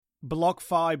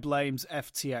BlockFi blames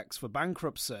FTX for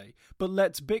bankruptcy, but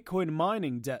lets Bitcoin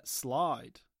mining debt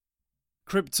slide.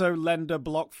 Crypto lender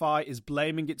BlockFi is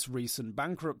blaming its recent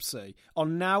bankruptcy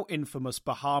on now infamous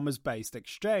Bahamas-based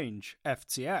exchange,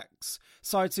 FTX,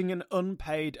 citing an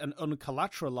unpaid and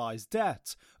uncollateralized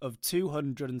debt of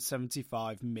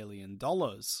 $275 million.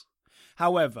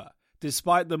 However,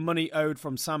 despite the money owed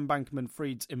from Sam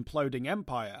Bankman-Fried's imploding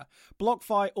empire,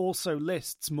 BlockFi also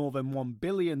lists more than $1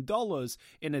 billion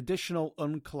in additional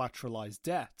uncollateralized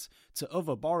debt to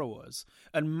other borrowers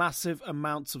and massive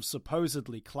amounts of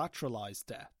supposedly collateralized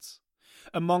debt.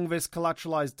 Among this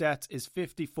collateralized debt is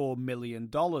 $54 million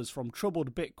from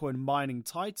troubled Bitcoin mining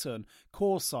titan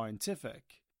Core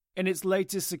Scientific. In its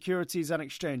latest Securities and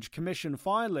Exchange Commission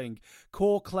filing,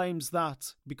 Core claims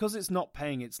that, because it's not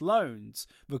paying its loans,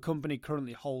 the company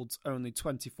currently holds only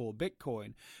 24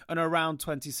 Bitcoin and around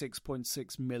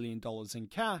 $26.6 million in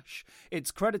cash,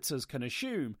 its creditors can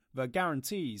assume their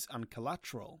guarantees and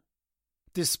collateral.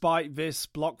 Despite this,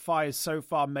 BlockFi has so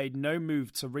far made no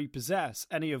move to repossess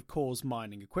any of Core's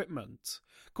mining equipment.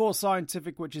 Core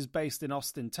Scientific, which is based in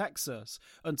Austin, Texas,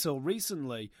 until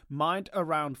recently mined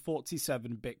around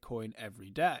 47 Bitcoin every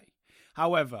day.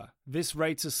 However, this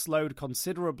rate has slowed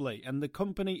considerably and the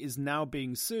company is now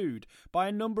being sued by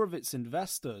a number of its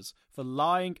investors for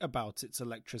lying about its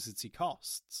electricity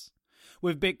costs.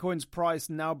 With Bitcoin's price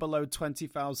now below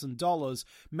 $20,000,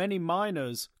 many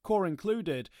miners, Core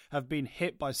included, have been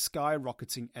hit by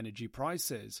skyrocketing energy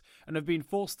prices and have been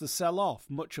forced to sell off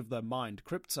much of their mined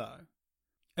crypto.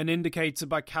 An indicator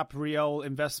by Capriole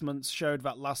Investments showed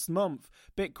that last month,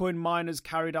 Bitcoin miners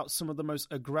carried out some of the most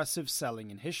aggressive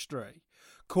selling in history.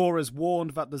 Core has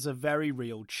warned that there's a very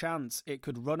real chance it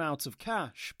could run out of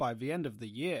cash by the end of the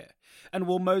year, and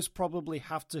will most probably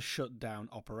have to shut down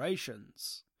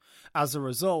operations. As a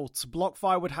result,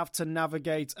 BlockFi would have to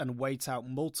navigate and wait out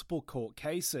multiple court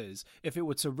cases if it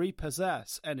were to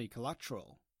repossess any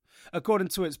collateral. According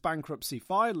to its bankruptcy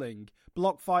filing,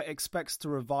 BlockFi expects to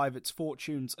revive its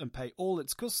fortunes and pay all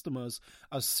its customers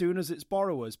as soon as its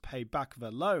borrowers pay back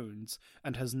their loans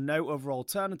and has no other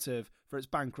alternative for its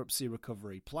bankruptcy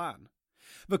recovery plan.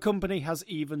 The company has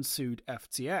even sued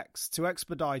FTX to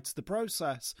expedite the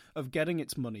process of getting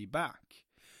its money back.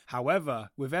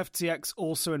 However, with FTX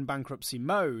also in bankruptcy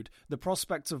mode, the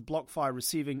prospect of BlockFi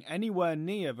receiving anywhere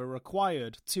near the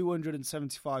required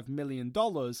 $275 million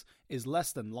is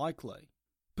less than likely,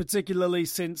 particularly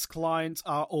since clients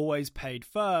are always paid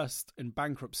first in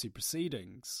bankruptcy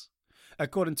proceedings.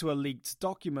 According to a leaked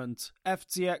document,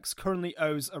 FTX currently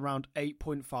owes around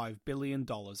 $8.5 billion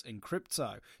in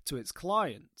crypto to its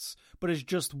clients, but is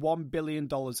just $1 billion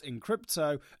in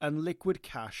crypto and liquid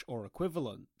cash or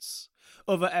equivalents.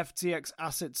 Other FTX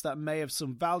assets that may have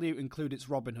some value include its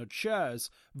Robinhood shares,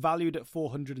 valued at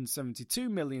 $472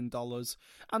 million,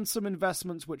 and some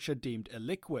investments which are deemed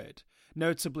illiquid,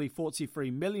 notably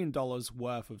 $43 million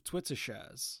worth of Twitter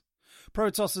shares.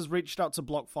 Protos has reached out to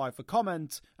BlockFi for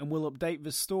comment and will update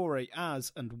this story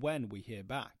as and when we hear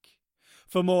back.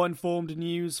 For more informed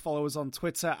news, follow us on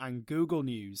Twitter and Google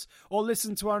News, or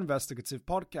listen to our investigative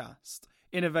podcast,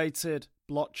 Innovated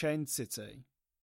Blockchain City.